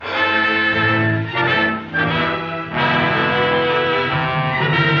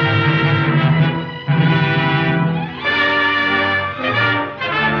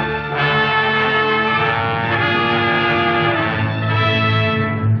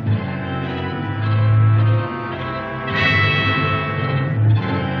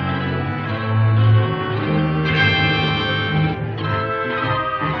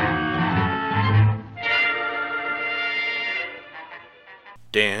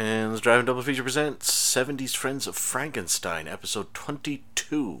Dan's Driving Double Feature presents 70s Friends of Frankenstein, episode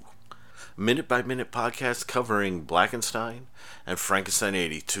 22. Minute by minute podcast covering Blackenstein and Frankenstein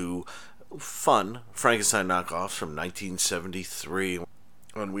 82, fun Frankenstein knockoffs from 1973.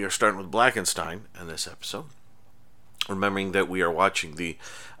 And we are starting with Blackenstein in this episode. Remembering that we are watching the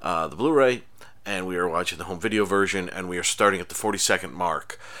Blu-ray, and we are watching the home video version, and we are starting at the 40-second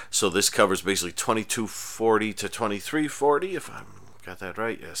mark. So this covers basically 2240 to 2340, if I'm got that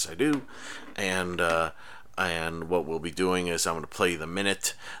right. Yes, I do. And what we'll be doing is I'm going to play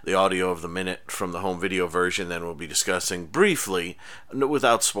the audio of the minute from the home video version. Then we'll be discussing briefly,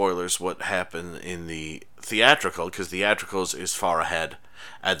 without spoilers, what happened in the theatrical, because theatricals is far ahead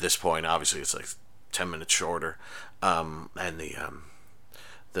at this point. Obviously, it's like 10 minutes shorter, and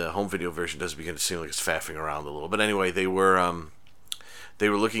the home video version does begin to seem like it's faffing around a little. But anyway, they were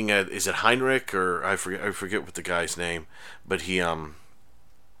looking at, is it Heinrich, or I forget what the guy's name, but the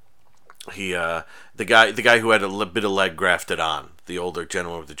guy who had a bit of leg grafted on, the older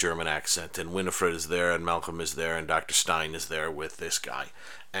gentleman with the German accent, and Winifred is there, and Malcolm is there, and Dr. Stein is there with this guy.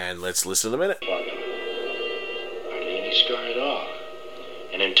 And let's listen to the minute. Hardly any scar at all.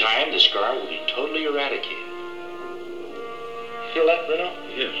 And in time, the scar will be totally eradicated. Feel that, Bruno?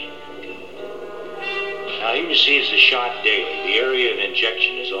 Yes. Now, he receives the shot daily. The area of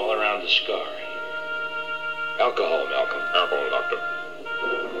injection is all around the scar. Alcohol, Malcolm. Alcohol, Doctor.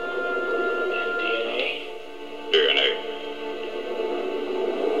 And DNA? DNA.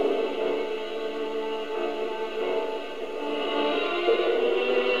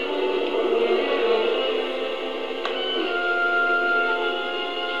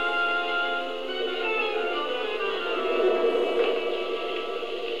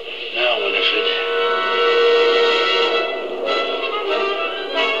 Now, Winifred.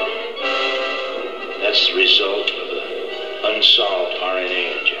 That's the result of an unsolved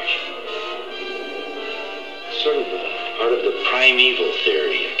RNA injection. Sort of part of the primeval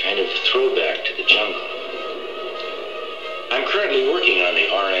theory, a kind of throwback to the jungle. I'm currently working on the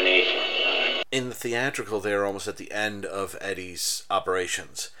RNA formula. In the theatrical, they're almost at the end of Eddie's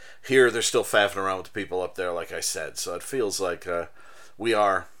operations. Here, they're still faffing around with the people up there, like I said. So it feels like we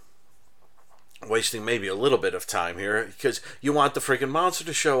are wasting maybe a little bit of time here, because you want the freaking monster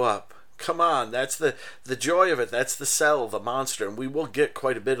to show up. Come on, that's the joy of it. That's the sell, the monster, and we will get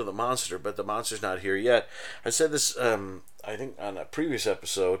quite a bit of the monster, but the monster's not here yet. I said this, I think, on a previous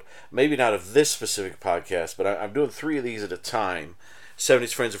episode, maybe not of this specific podcast, but I'm doing 3 of these at a time.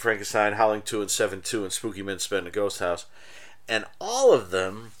 70s Friends of Frankenstein, Howling 2 and 7-2, and Spooky Men Spend in a Ghost House. And all of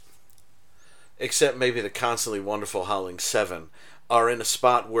them, except maybe the constantly wonderful Howling 7, are in a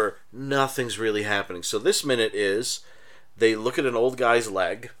spot where nothing's really happening. So this minute is, they look at an old guy's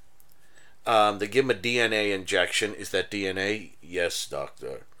leg, they give him a DNA injection. Is that DNA? Yes,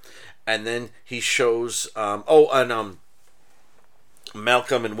 doctor. And then he shows,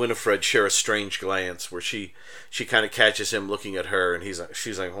 Malcolm and Winifred share a strange glance where she kind of catches him looking at her, and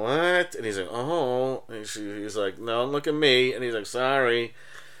she's like, what? And he's like, oh. And he's like, no, look at me. And he's like, sorry.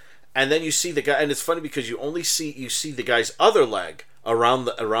 And then you see the guy, and it's funny because you see the guy's other leg around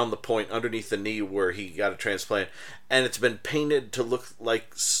the point underneath the knee where he got a transplant, and it's been painted to look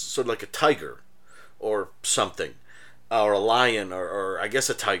like sort of like a tiger or something, or a lion, or I guess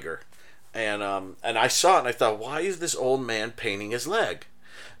a tiger. And I saw it and I thought, why is this old man painting his leg?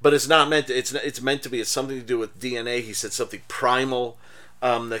 But it's not meant to, it's meant to be. It's something to do with DNA. He said something primal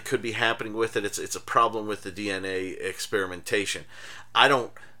that could be happening with it. It's a problem with the DNA experimentation. I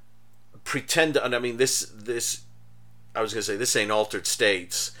don't pretend to, I mean, this I was gonna say, this ain't Altered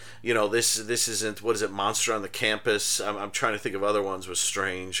States. You know, this isn't, what is it, Monster on the Campus. I'm trying to think of other ones with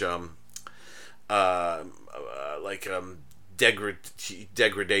strange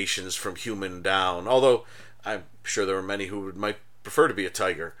degradations from human down. Although I'm sure there are many who might prefer to be a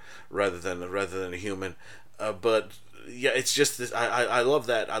tiger rather than a human. But yeah, it's just this. I love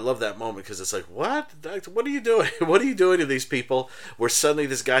that. I love that moment because it's like, what are you doing? What are you doing to these people? Where suddenly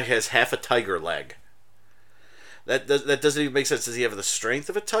this guy has half a tiger leg. That doesn't even make sense. Does he have the strength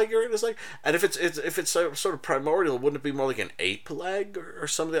of a tiger? And it's like, and if it's sort of primordial, wouldn't it be more like an ape leg or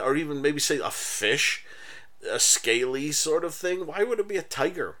something, or even maybe say a fish, a scaly sort of thing? Why would it be a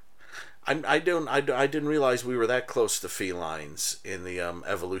tiger? I didn't realize we were that close to felines in the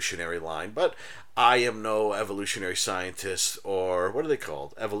evolutionary line, but I am no evolutionary scientist, or what are they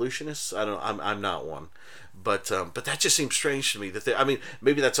called? Evolutionists? I don't. I'm not one. But that just seems strange to me. That I mean,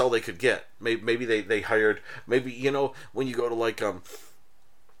 maybe that's all they could get. Maybe they hired. Maybe, you know, when you go to like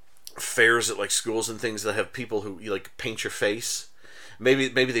fairs at like schools and things that have people who like paint your face. maybe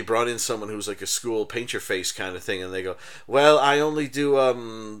they brought in someone who's like a school paint your face kind of thing, and they go, well, I only do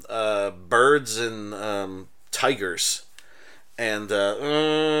birds and tigers, and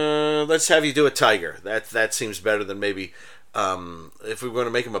let's have you do a tiger. That seems better than maybe if we were going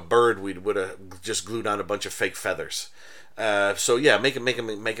to make him a bird, we would have just glued on a bunch of fake feathers. So yeah, make him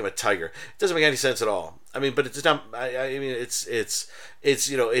a tiger. It doesn't make any sense at all. I mean, but it's not. I mean, it's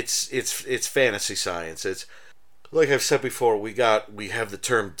fantasy science. It's like I've said before. We have the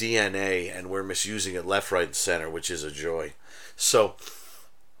term DNA, and we're misusing it left, right, and center, which is a joy. So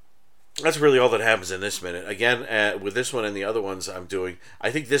that's really all that happens in this minute. Again, with this one and the other ones I'm doing, I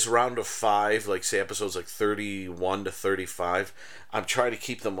think this round of 5, like say episodes like 31 to 35, I'm trying to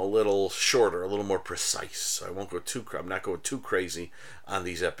keep them a little shorter, a little more precise. I'm not going too crazy on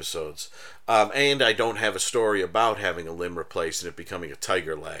these episodes. And I don't have a story about having a limb replaced and it becoming a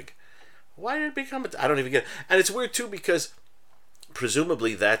tiger leg. Why did it become I don't even get it. And it's weird too because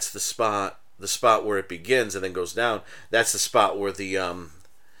presumably that's the spot where it begins and then goes down. That's the spot where the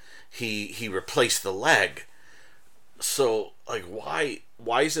he replaced the leg. So like why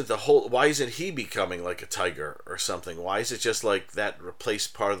isn't he becoming like a tiger or something? Why is it just like that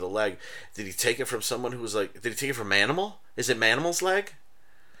replaced part of the leg? Did he take it from someone who was like, did he take it from Manimal? Is it Manimal's leg?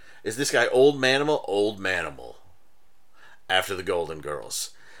 Is this guy Old Manimal after the Golden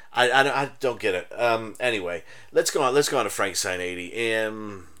Girls? I don't get it. Anyway, let's go on to Frankenstein 80.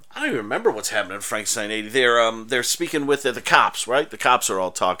 I don't even remember what's happening in Frankenstein 80. They're speaking with the cops, right? The cops are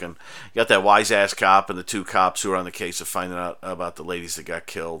all talking. You got that wise ass cop and the 2 cops who are on the case of finding out about the ladies that got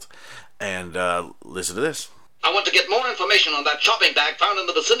killed. And listen to this. I want to get more information on that shopping bag found in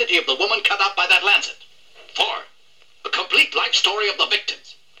the vicinity of the woman cut up by that lancet. 4, a complete life story of the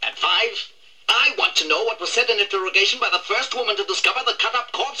victims. And 5, I want to know what was said in interrogation by the first woman to discover the cut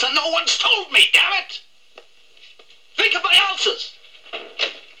up corpse, and no one's told me, damn it! Think of my answers!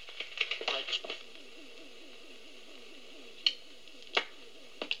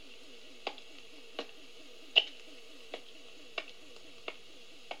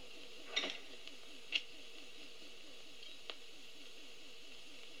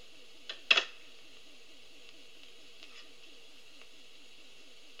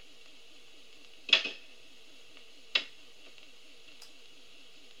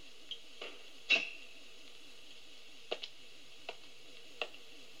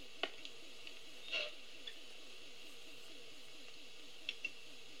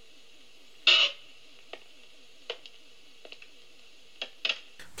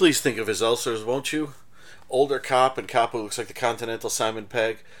 Please think of his ulcers, won't you? Older cop and cop who looks like the Continental Simon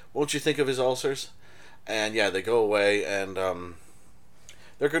Pegg. Won't you think of his ulcers? And yeah, they go away and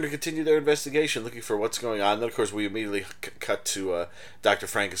they're going to continue their investigation looking for what's going on. Then, of course, we immediately cut to Dr.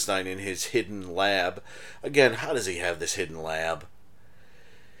 Frankenstein in his hidden lab. Again, how does he have this hidden lab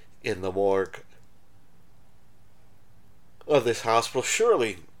in the morgue of this hospital?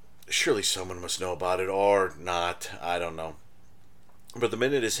 Surely someone must know about it, or not. I don't know. But the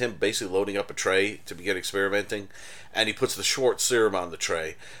minute is him basically loading up a tray to begin experimenting, and he puts the Schwartz serum on the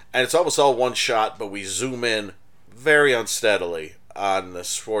tray. And it's almost all one shot, but we zoom in very unsteadily on the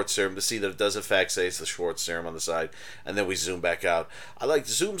Schwartz serum to see that it does in fact say it's the Schwartz serum on the side, and then we zoom back out. I like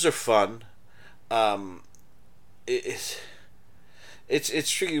zooms are fun. It's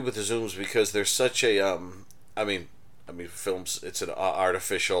tricky with the zooms because there's such a I mean films, it's an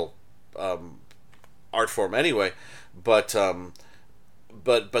artificial art form anyway, but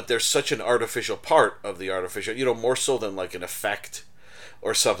there's such an artificial part of the artificial, more so than like an effect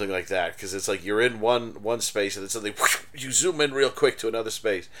or something like that, because it's like you're in one space and then suddenly you zoom in real quick to another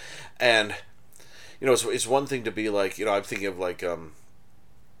space, and it's one thing to be like, I'm thinking of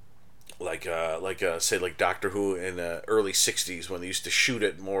say like Doctor Who in the early 60s when they used to shoot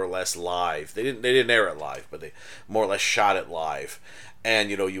it more or less live. They didn't air it live, but they more or less shot it live.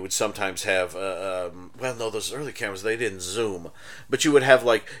 And you would sometimes have those early cameras, they didn't zoom, but you would have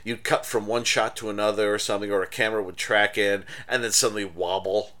you'd cut from one shot to another or something, or a camera would track in and then suddenly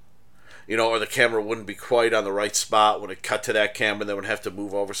wobble, or the camera wouldn't be quite on the right spot when it cut to that camera, and then would have to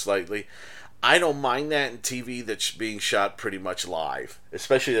move over slightly. I don't mind that in TV that's being shot pretty much live,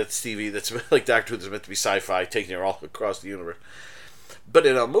 especially that's TV that's like Doctor Who that's meant to be sci-fi, taking it all across the universe. But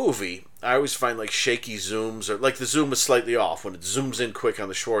in a movie, I always find shaky zooms, or the zoom is slightly off. When it zooms in quick on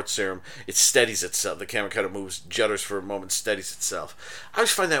the Schwartz serum, it steadies itself. The camera kind of moves, judders for a moment, steadies itself. I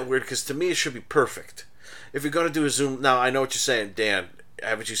always find that weird because to me it should be perfect. If you're going to do a zoom, now I know what you're saying, Dan.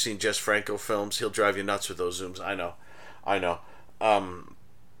 Haven't you seen Jess Franco films? He'll drive you nuts with those zooms. I know.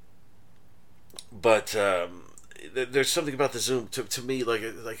 But there's something about the zoom to me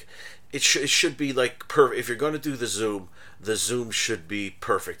like it should be like perfect. If you're going to do the zoom should be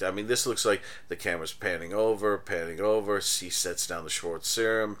perfect. I mean, this looks like the camera's panning over. He sets down the Schwartz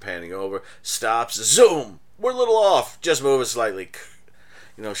serum, panning over, stops, zoom. We're a little off. Just move it slightly.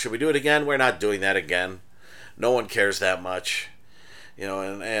 Should we do it again? We're not doing that again. No one cares that much.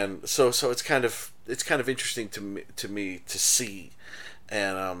 And so it's kind of interesting to me to see,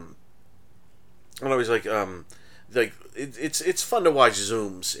 and I'm always like it's fun to watch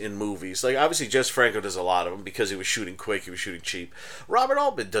zooms in movies. Like, obviously Jess Franco does a lot of them because he was shooting quick, he was shooting cheap. Robert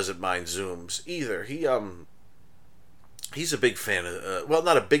Altman doesn't mind zooms either. He's a big fan of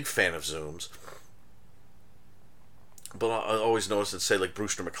not a big fan of zooms. But I always notice that, say, like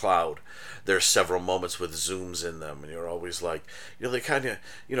Brewster McCloud, there are several moments with zooms in them, and you're always like, they kind of,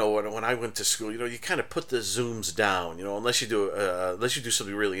 when I went to school, you kind of put the zooms down, unless you do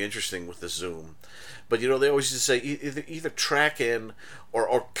something really interesting with the zoom. But they always used to say either track in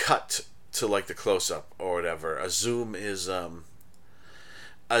or cut to like the close up or whatever. A zoom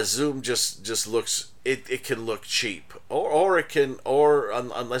just looks, it can look cheap, or it can,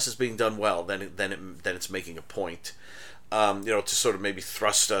 unless it's being done well, then it's making a point. To sort of maybe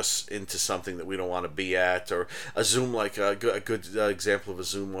thrust us into something that we don't want to be at, or a zoom, like a good example of a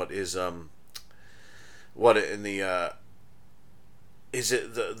zoom. Is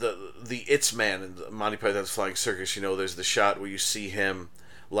it the It's Man in Monty Python's Flying Circus? There's the shot where you see him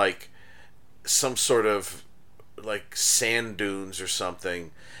like some sort of like sand dunes or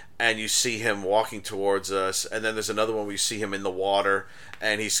something, and you see him walking towards us, and then there's another one where you see him in the water,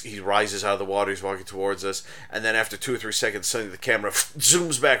 and he rises out of the water, he's walking towards us, and then after 2 or 3 seconds, suddenly the camera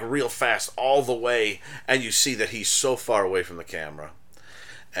zooms back real fast all the way, and you see that he's so far away from the camera.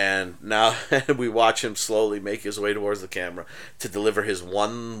 And now we watch him slowly make his way towards the camera to deliver his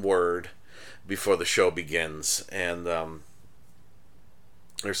one word before the show begins. And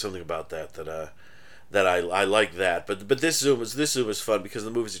there's something about that I like that. But this zoom is fun because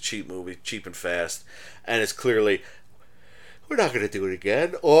the movie's a cheap movie, cheap and fast, and it's clearly, we're not going to do it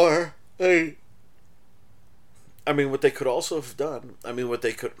again. Or, what they could also have done. What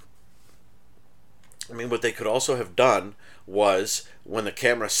they could also have done was, when the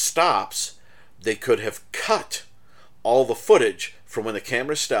camera stops, they could have cut all the footage from when the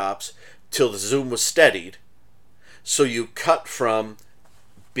camera stops till the zoom was steadied. So you cut from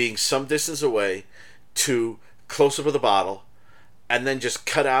being some distance away to close up of the bottle, and then just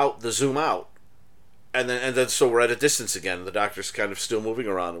cut out the zoom out, and then so we're at a distance again. The doctor's kind of still moving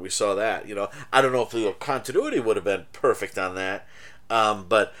around, and we saw that. I don't know if the continuity would have been perfect on that,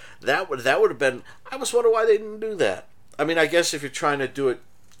 but that would have been. I almost wonder why they didn't do that. I guess if you're trying to do it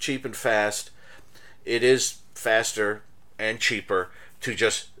cheap and fast, it is faster and cheaper to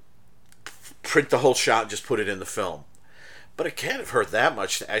just print the whole shot and just put it in the film. But it can't have hurt that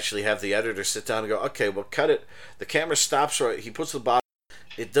much to actually have the editor sit down and go, okay, well, cut it. The camera stops right. He puts the bottom.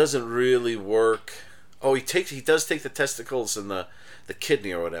 It doesn't really work. Oh, he does take the testicles and the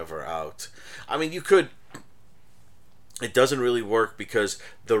kidney or whatever out. You could. It doesn't really work because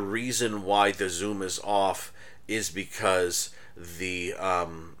the reason why the zoom is off is because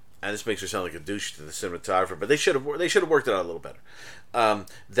and this makes me sound like a douche to the cinematographer, but they should have worked it out a little better.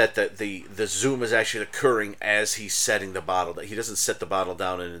 That the zoom is actually occurring as he's setting the bottle. That he doesn't set the bottle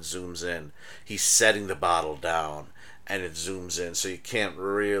down and it zooms in. He's setting the bottle down and it zooms in. So you can't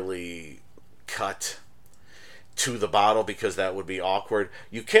really cut to the bottle because that would be awkward.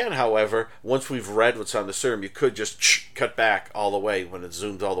 You can, however, once we've read what's on the serum, you could just cut back all the way when it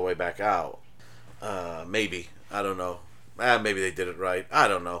zoomed all the way back out. Maybe. I don't know. Maybe they did it right. I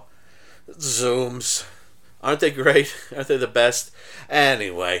don't know. Zooms. Aren't they great? Aren't they the best?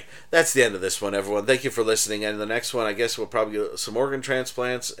 Anyway, that's the end of this one, everyone. Thank you for listening. And the next one, I guess we'll probably get some organ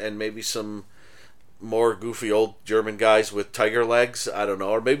transplants and maybe some more goofy old German guys with tiger legs. I don't know.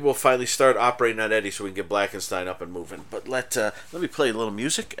 Or maybe we'll finally start operating on Eddie so we can get Blackenstein up and moving. But let me play a little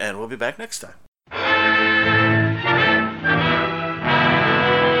music, and we'll be back next time.